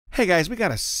Hey guys, we got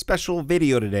a special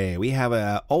video today. We have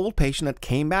an old patient that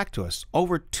came back to us.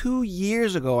 Over 2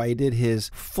 years ago, I did his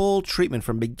full treatment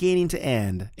from beginning to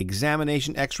end.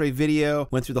 Examination, x-ray video,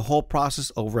 went through the whole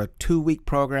process over a 2-week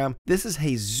program. This is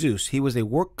Jesus. He was a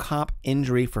work comp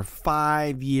injury for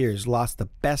 5 years, lost the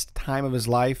best time of his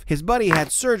life. His buddy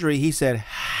had surgery. He said,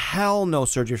 hell no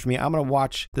surgery for me. I'm gonna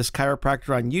watch this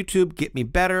chiropractor on YouTube, get me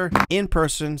better in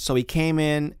person. So he came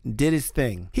in, did his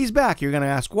thing. He's back. You're gonna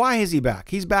ask, why is he back?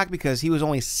 He's back because he was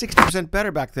only 60%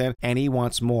 better back then and he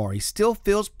wants more. He still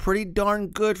feels pretty darn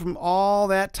good from all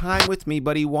that time with me,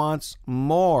 but he wants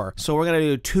more. So we're gonna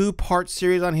do a 2-part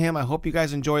series on him. I hope you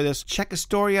guys enjoy this. Check his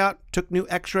story out, took new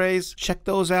x-rays, check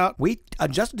those out. We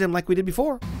adjusted him like we did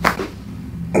before.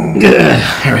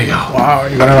 Here we go. Wow,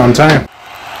 you got it on time.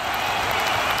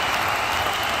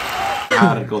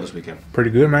 How did it go this weekend? Pretty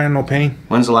good, man. No pain.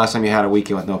 When's the last time you had a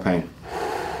weekend with no pain?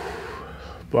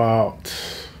 About...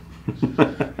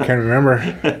 can't remember.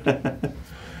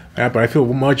 Yeah, but I feel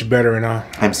much better now.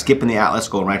 I'm skipping the atlas,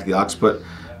 going right to the occiput,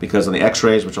 because on the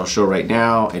x-rays, which I'll show right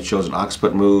now, it shows an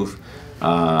occiput move.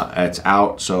 It's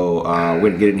out, so we're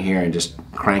going to get in here and just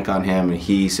crank on him, and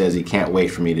he says he can't wait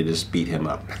for me to just beat him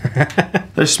up.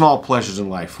 There's small pleasures in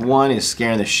life. One is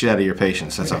scaring the shit out of your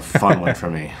patients. That's a fun one for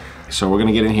me. So we're going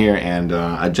to get in here and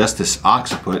adjust this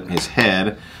occiput, his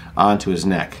head, onto his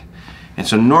neck. And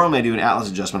so normally I do an atlas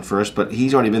adjustment first, but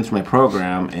he's already been through my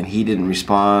program and he didn't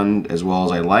respond as well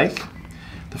as I like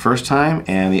the first time,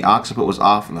 and the occiput was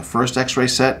off in the first x-ray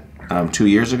set 2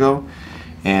 years ago,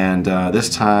 and this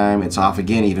time it's off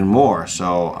again even more,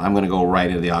 so I'm going to go right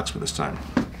into the occiput this time.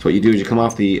 So what you do is you come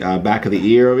off the back of the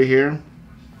ear over here,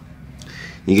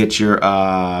 you get your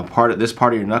this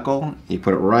part of your knuckle, you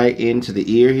put it right into the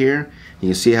ear here. You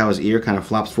can see how his ear kind of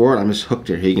flops forward. I'm just hooked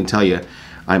here. He can tell you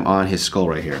I'm on his skull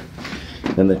right here.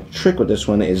 And the trick with this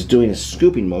one is doing a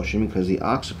scooping motion, because the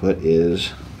occiput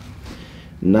is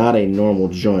not a normal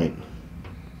joint.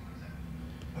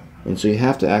 And so you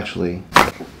have to actually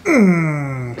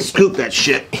scoop that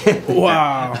shit.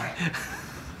 Wow.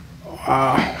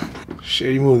 Wow.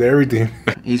 Shit, you moved everything.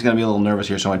 He's going to be a little nervous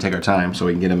here, so I want to take our time so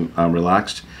we can get him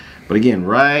relaxed. But again,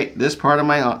 right, this part of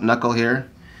my knuckle here,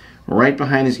 right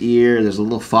behind his ear, there's a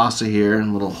little fossa here, a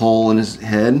little hole in his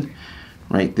head.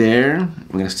 Right there. I'm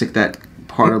going to stick that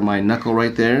part of my knuckle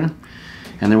right there,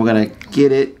 and then we're going to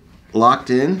get it locked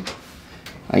in.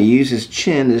 I use his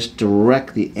chin to just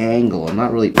direct the angle. I'm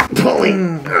not really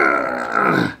pulling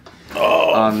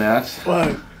on that.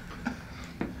 Fuck.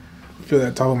 Feel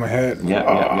that top of my head. Yep.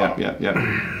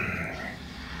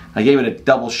 I gave it a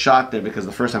double shot there because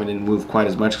the first time I didn't move quite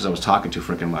as much because I was talking too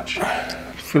freaking much.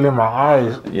 Feeling my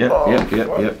eyes. Yep.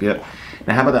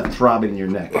 Now how about that throbbing in your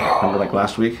neck? Remember like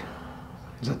last week?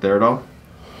 Is that there at all?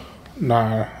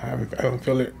 Nah, I don't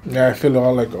feel it. Yeah, I feel it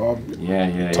all like top of my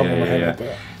head like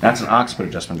that. That's an occiput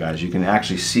adjustment, guys. You can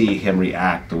actually see him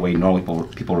react the way normal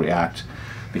people react,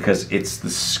 because it's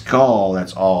the skull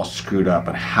that's all screwed up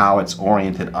and how it's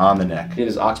oriented on the neck. He did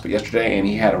his occiput yesterday and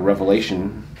he had a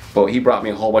revelation. But he brought me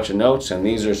a whole bunch of notes, and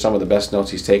these are some of the best notes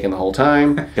he's taken the whole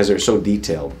time because they're so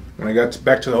detailed. When I got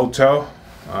back to the hotel,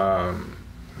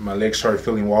 my legs started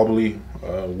feeling wobbly,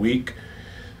 weak.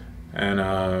 And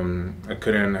I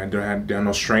didn't have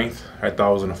no strength. I thought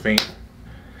I was gonna faint,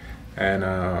 and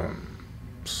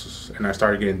I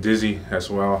started getting dizzy as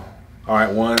well. All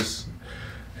at once,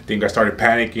 I think I started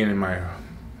panicking, and my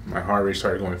heart rate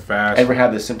started going fast. Ever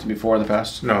had this symptom before in the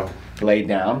past? No. Laid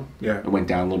down? Yeah. It went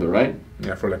down a little bit, right?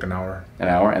 Yeah, for like an hour. An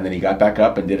hour, and then he got back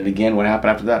up and did it again. What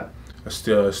happened after that? I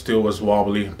still was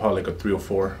wobbly, probably like a 3 or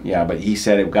 4. Yeah, but he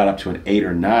said it got up to an 8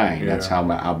 or 9. Yeah. That's how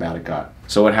bad it got.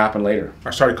 So what happened later? I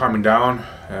started calming down,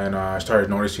 and I started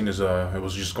noticing it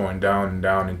was just going down and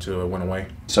down until it went away.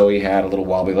 So he had a little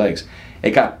wobbly legs.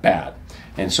 It got bad.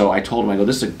 And so I told him, I go,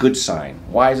 this is a good sign.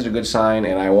 Why is it a good sign?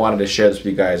 And I wanted to share this with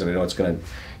you guys, and I know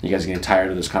you guys are getting tired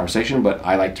of this conversation, but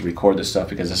I like to record this stuff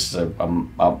because this is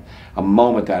a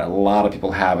moment that a lot of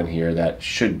people have in here that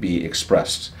should be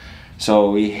expressed.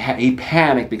 So he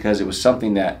panicked because it was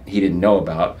something that he didn't know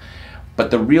about. But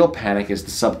the real panic is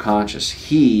the subconscious.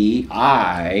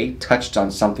 I touched on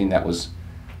something that was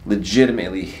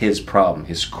legitimately his problem,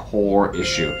 his core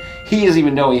issue. He doesn't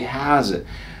even know he has it.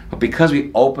 But because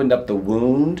we opened up the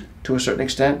wound to a certain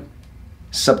extent,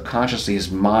 subconsciously his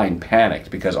mind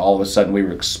panicked because all of a sudden we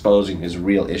were exposing his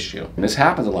real issue. And this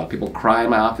happens a lot. People cry in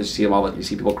my office. You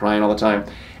see people crying all the time.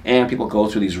 And people go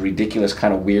through these ridiculous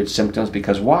kind of weird symptoms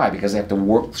because why? Because they have to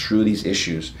work through these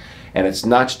issues. And it's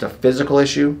not just a physical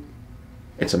issue,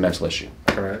 it's a mental issue.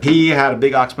 Correct. He had a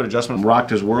big occiput adjustment, rocked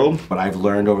his world, but I've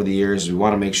learned over the years we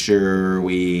want to make sure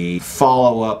we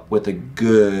follow up with a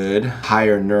good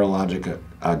higher neurologic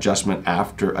adjustment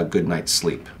after a good night's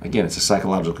sleep. Again, it's a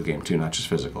psychological game too, not just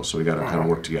physical. So we got to kind of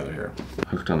work together here.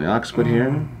 Hooked on the occiput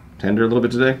here. Tender a little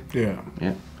bit today? Yeah.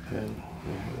 Yeah.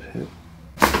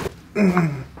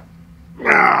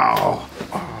 Wow.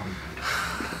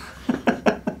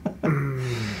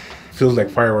 Feels like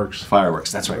fireworks.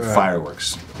 Fireworks, that's right,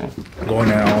 fireworks. Okay. Going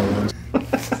down all at once.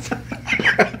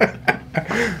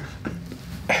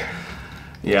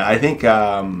 Yeah, I think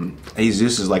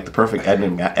Jesus is like the perfect Ed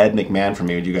McMahon for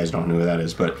me. You guys don't know who that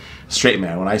is, but straight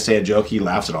man. When I say a joke, he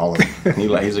laughs at all of them.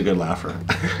 He's a good laugher.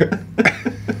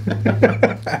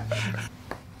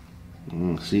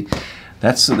 See,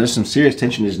 there's some serious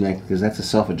tension in his neck because that's a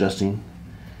self-adjusting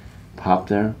pop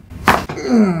there.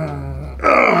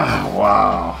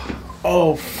 Wow.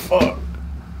 Oh, fuck.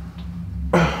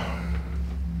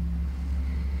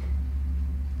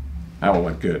 That one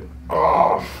went good.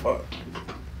 Oh, fuck.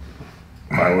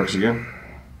 Fireworks again?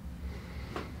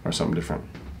 Or something different?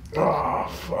 Oh,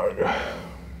 fuck.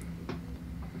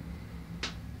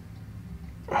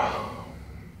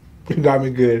 You got me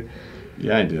good.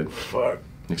 Yeah, I did. Fuck.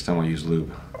 Next time I'll use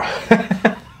lube.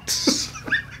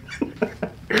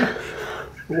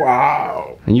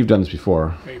 Wow. And you've done this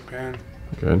before. Hey, Pan.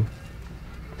 Good.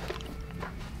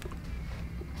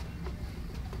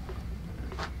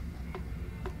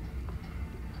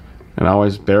 And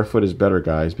always barefoot is better,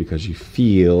 guys, because you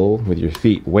feel with your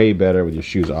feet way better with your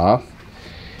shoes off.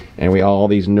 And all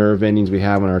these nerve endings we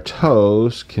have on our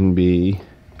toes can be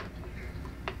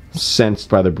sensed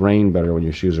by the brain better when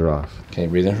your shoes are off. Okay,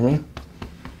 breathe in for me.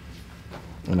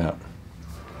 And out.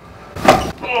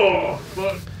 Oh,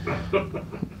 fuck.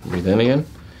 Breathe in again.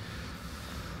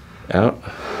 Out.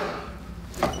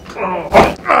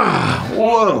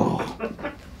 Whoa.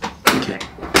 Okay.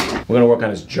 We're going to work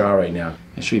on his jaw right now.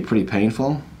 It should be pretty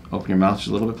painful. Open your mouth just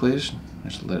a little bit, please.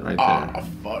 Just let it right there. Oh,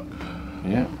 fuck.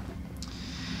 Yeah.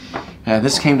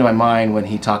 This came to my mind when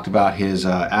he talked about his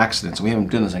accidents. We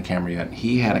haven't done this on camera yet.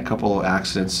 He had a couple of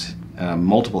accidents,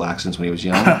 multiple accidents when he was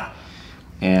young.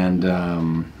 And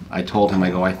I told him,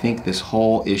 I think this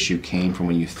whole issue came from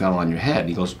when you fell on your head.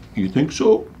 He goes, you think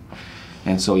so?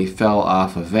 And so he fell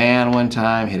off a van one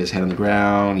time, hit his head on the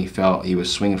ground. He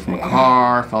was swinging from a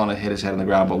car, fell and hit his head on the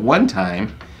ground. But one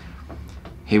time,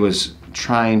 he was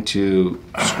trying to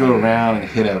screw around and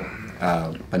hit a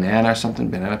banana or something,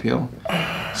 banana peel,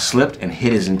 slipped and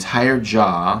hit his entire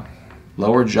jaw,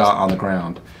 lower jaw on the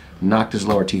ground, knocked his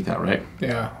lower teeth out, right?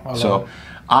 Yeah. So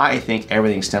I think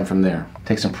everything stemmed from there.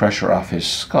 Take some pressure off his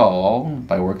skull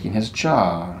by working his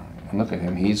jaw. And look at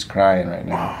him, he's crying right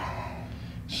now.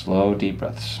 Slow, deep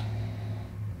breaths.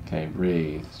 Okay,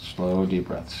 breathe. Slow, deep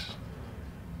breaths.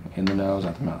 In the nose,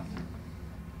 out the mouth.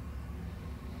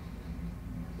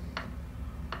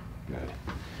 Good.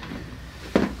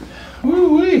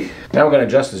 Woo-wee. Now we're going to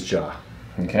adjust his jaw.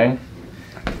 Okay?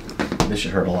 This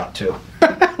should hurt a lot too.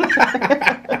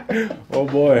 Oh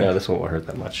boy. No, this won't hurt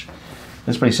that much.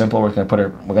 This is pretty simple. We're going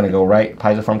to go right,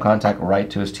 piezoform contact right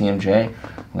to his TMJ. I'm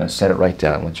going to set it right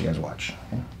down and let you guys watch.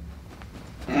 Okay?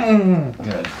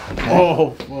 Good. Okay.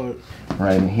 Oh, fuck.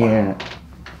 Right in here.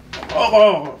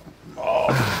 Oh,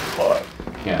 fuck.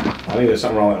 Yeah, I think there's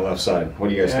something wrong with the left side. What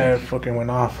do you guys Yeah, it think? fucking went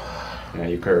off. Yeah,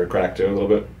 you cracked too a little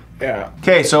bit. Yeah.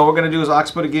 Okay, so what we're going to do is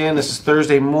occiput again. This is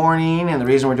Thursday morning, and the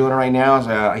reason we're doing it right now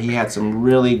is he had some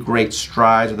really great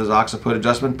strides with his occiput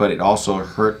adjustment, but it also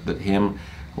hurt him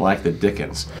like the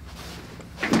dickens.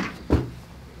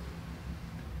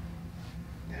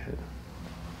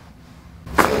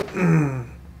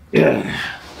 Yeah.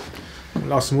 A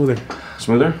lot smoother.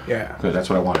 Smoother? Yeah. Good, that's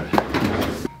what I wanted.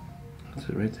 That's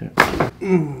it right there.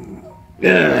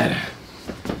 Yeah.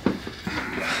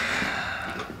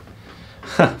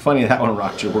 Funny that one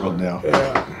rocked your world now.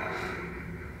 Yeah.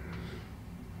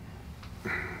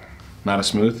 Not as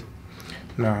smooth?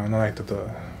 No, not like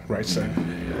the right side.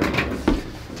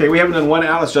 Okay, we haven't done one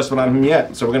Atlas adjustment on him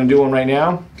yet, so we're going to do one right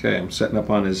now. Okay, I'm setting up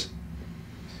on his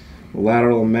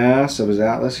lateral mass of his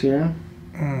Atlas here.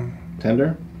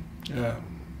 Tender? Yeah.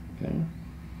 Okay.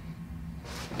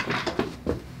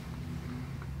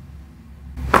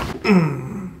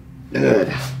 Good.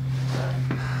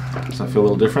 Does that feel a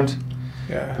little different?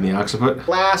 Yeah. In the occiput?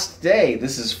 Last day,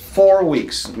 this is 4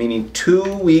 weeks, meaning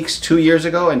 2 weeks 2 years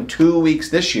ago and 2 weeks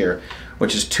this year,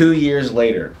 which is 2 years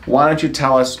later. Why don't you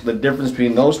tell us the difference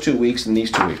between those 2 weeks and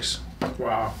these 2 weeks?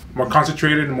 Wow. More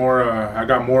concentrated, more, I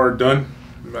got more done,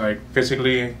 like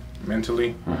physically,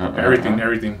 mentally,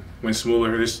 everything went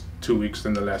smoother this 2 weeks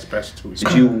than the past 2 weeks.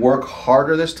 Did you work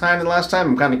harder this time than last time?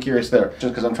 I'm kind of curious there, just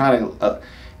because I'm trying to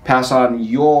pass on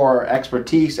your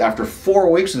expertise after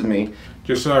 4 weeks with me.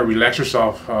 Just relax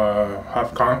yourself,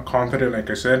 have confidence,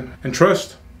 like I said, and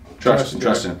trust. Trust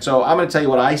in it. So I'm going to tell you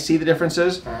what I see the difference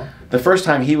is. The first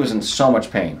time he was in so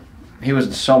much pain. He was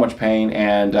in so much pain,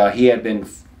 and he had been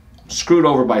screwed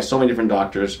over by so many different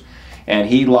doctors, and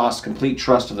he lost complete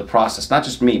trust of the process. Not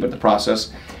just me, but the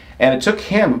process. And it took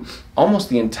him almost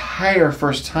the entire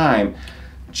first time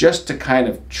just to kind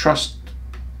of trust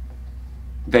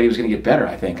that he was going to get better,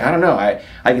 I think. I don't know. I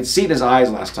could see it in his eyes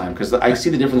last time, because I see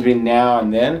the difference between now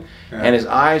and then, and his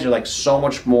eyes are like so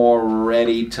much more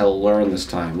ready to learn this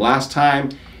time. Last time,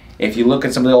 if you look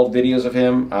at some of the old videos of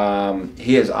him,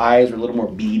 his eyes were a little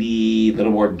more beady, a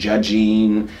little more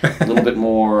judging, a little bit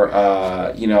more,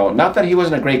 you know, not that he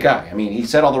wasn't a great guy. I mean, he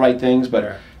said all the right things,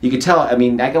 but you could tell, I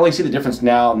mean, I can only see the difference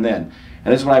now and then.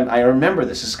 And this is what I remember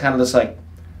this. This is kind of this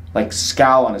like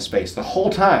scowl on his face the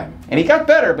whole time. And he got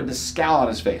better, but the scowl on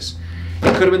his face.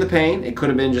 It could have been the pain. It could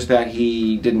have been just that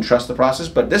he didn't trust the process.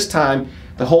 But this time,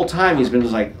 the whole time, he's been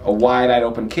just like a wide-eyed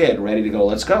open kid, ready to go,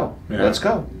 let's go, let's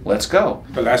go, let's go.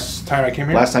 The last time I came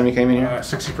here? Last time you came in here?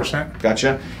 60%.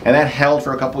 Gotcha. And that held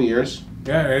for a couple years?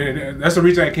 Yeah, that's the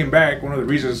reason I came back. One of the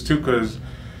reasons, too, because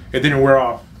it didn't wear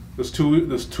off. Those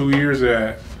two years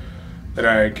that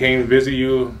I came to visit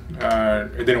you,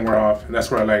 it didn't wear off. And that's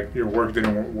where your work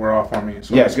didn't wear off on me.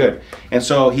 So yeah, it's good. And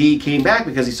so he came back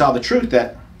because he saw the truth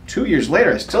that 2 years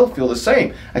later, I still feel the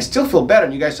same. I still feel better.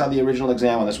 And you guys saw the original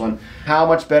exam on this one. How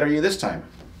much better are you this time?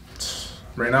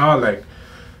 Right now,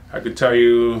 I could tell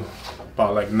you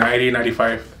about 90,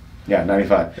 95. Yeah,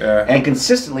 95. Yeah. And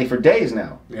consistently for days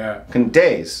now. Yeah.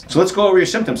 Days. So let's go over your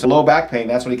symptoms. So low back pain,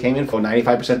 that's what he came in for.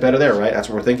 95% better there, right? That's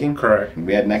what we're thinking? Correct.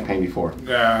 We had neck pain before.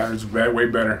 Yeah, it's way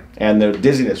better. And the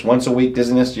dizziness, once a week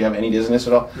dizziness. Do you have any dizziness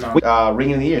at all? No.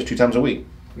 Ringing in the ears 2 times a week.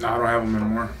 No, I don't have them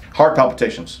anymore. Heart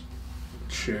palpitations.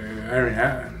 Shit, I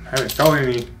haven't felt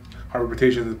any heart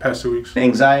palpitations in the past 2 weeks.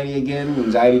 Anxiety again,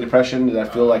 anxiety, depression. Does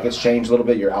that feel like it's changed a little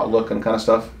bit, your outlook and kind of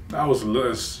stuff? That was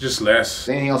just less.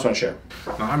 Anything else you want to share?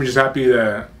 No, I'm just happy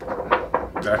that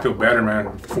I feel better,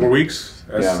 man. 4 weeks,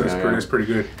 that's pretty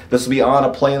good. This will be on a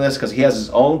playlist because he has his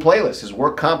own playlist, his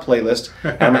work comp playlist.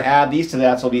 And I'm going to add these to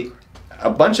that, so there'll be a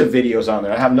bunch of videos on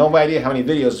there. I have no idea how many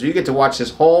videos, so you get to watch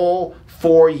this whole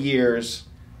 4 years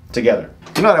together.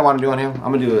 You know what I want to do on him?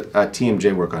 I'm going to do a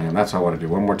TMJ work on him. That's what I want to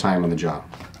do. One more time on the jaw.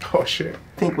 Oh, shit.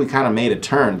 I think we kind of made a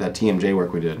turn, that TMJ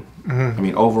work we did. I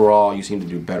mean, overall, you seem to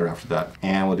do better after that.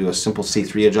 And we'll do a simple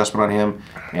C3 adjustment on him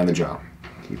and the jaw.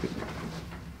 Keep it.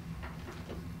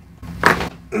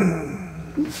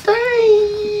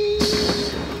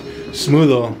 Smooth,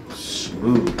 though.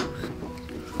 Smooth.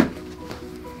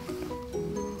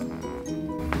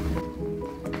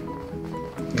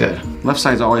 Good. Left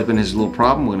side's always been his little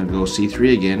problem. We're going to go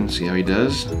C3 again, see how he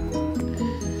does.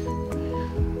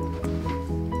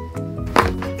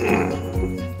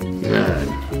 Good.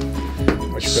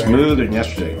 Much Smoother than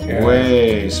yesterday. Yeah.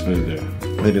 Way smoother.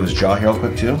 Let me do his jaw here real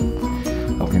quick too.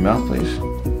 Open your mouth, please.